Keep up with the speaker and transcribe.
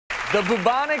The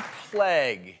bubonic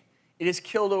plague. It has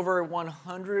killed over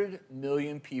 100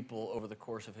 million people over the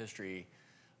course of history.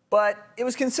 But it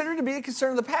was considered to be a concern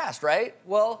of the past, right?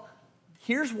 Well,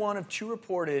 here's one of two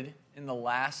reported in the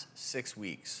last 6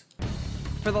 weeks.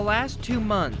 For the last 2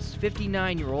 months,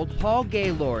 59-year-old Paul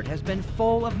Gaylord has been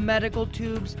full of medical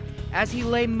tubes as he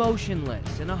lay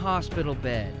motionless in a hospital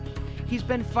bed. He's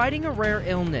been fighting a rare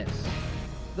illness,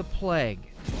 the plague.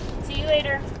 See you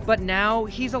later. But now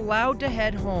he's allowed to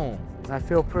head home. I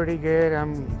feel pretty good.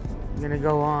 I'm gonna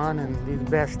go on and do the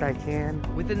best I can.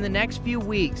 Within the next few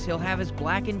weeks, he'll have his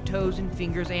blackened toes and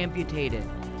fingers amputated,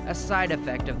 a side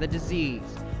effect of the disease.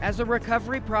 As the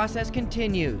recovery process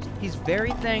continues, he's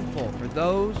very thankful for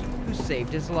those who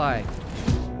saved his life.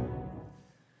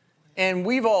 And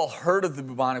we've all heard of the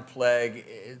bubonic plague.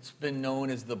 It's been known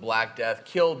as the Black Death.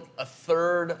 Killed a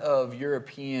third of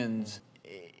Europeans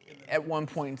at one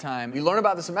point in time. We learn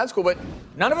about this in med school, but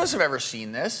none of us have ever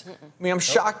seen this. I mean, I'm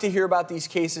shocked to hear about these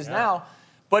cases now,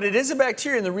 but it is a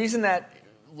bacteria, and the reason that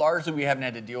largely we haven't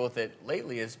had to deal with it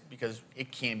lately is because it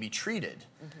can be treated.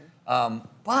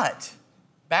 But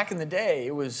back in the day,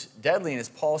 it was deadly, and as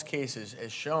Paul's case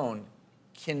has shown,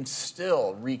 can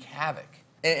still wreak havoc.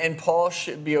 And Paul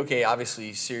should be okay,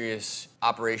 obviously serious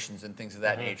operations and things of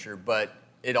that nature, but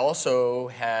it also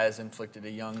has inflicted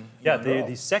a young girl.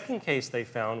 The second case they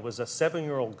found was a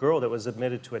 7-year-old girl that was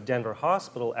admitted to a Denver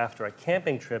hospital after a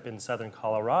camping trip in southern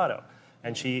Colorado.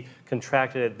 And she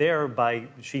contracted it there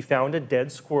she found a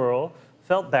dead squirrel,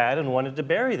 felt bad, and wanted to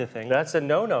bury the thing. That's a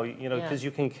no-no, because you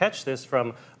can catch this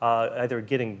from either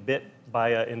getting bit by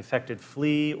an infected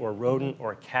flea or rodent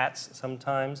or cats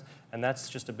sometimes, and that's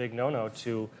just a big no-no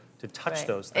to touch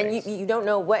those things. And you don't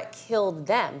know what killed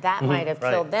them. That might have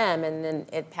killed them, and then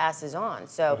it passes on.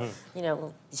 So,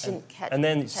 you shouldn't catch. And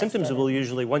then symptoms will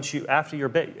usually, after you're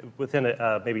bit, within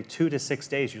maybe 2 to 6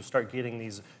 days, you'll start getting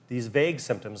these vague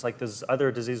symptoms, like this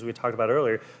other disease we talked about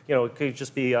earlier. It could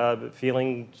just be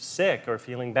feeling sick or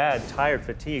feeling bad, tired,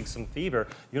 fatigued, some fever.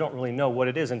 You don't really know what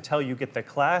it is until you get the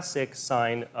classic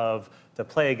sign of the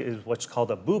plague is what's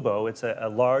called a bubo. It's a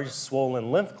large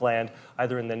swollen lymph gland,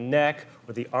 either in the neck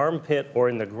or the armpit or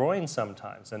in the groin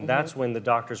sometimes. And that's when the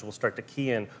doctors will start to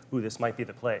key in, ooh, this might be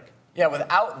the plague. Yeah,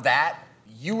 without that,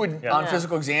 you would, on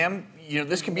physical exam,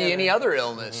 this could be any other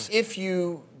illness. If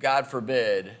you, God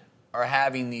forbid, are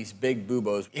having these big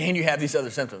buboes and you have these other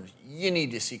symptoms, you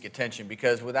need to seek attention,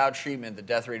 because without treatment, the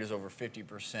death rate is over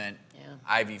 50%.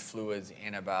 IV fluids,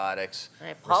 antibiotics,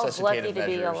 Paul's lucky to measures.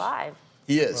 be alive.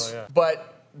 He is.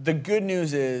 But the good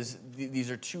news is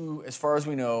these are two, as far as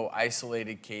we know,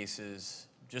 isolated cases.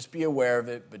 Just be aware of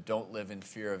it, but don't live in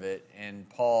fear of it. And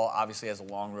Paul obviously has a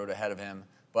long road ahead of him,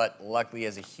 but luckily he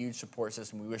has a huge support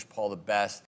system. We wish Paul the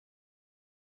best.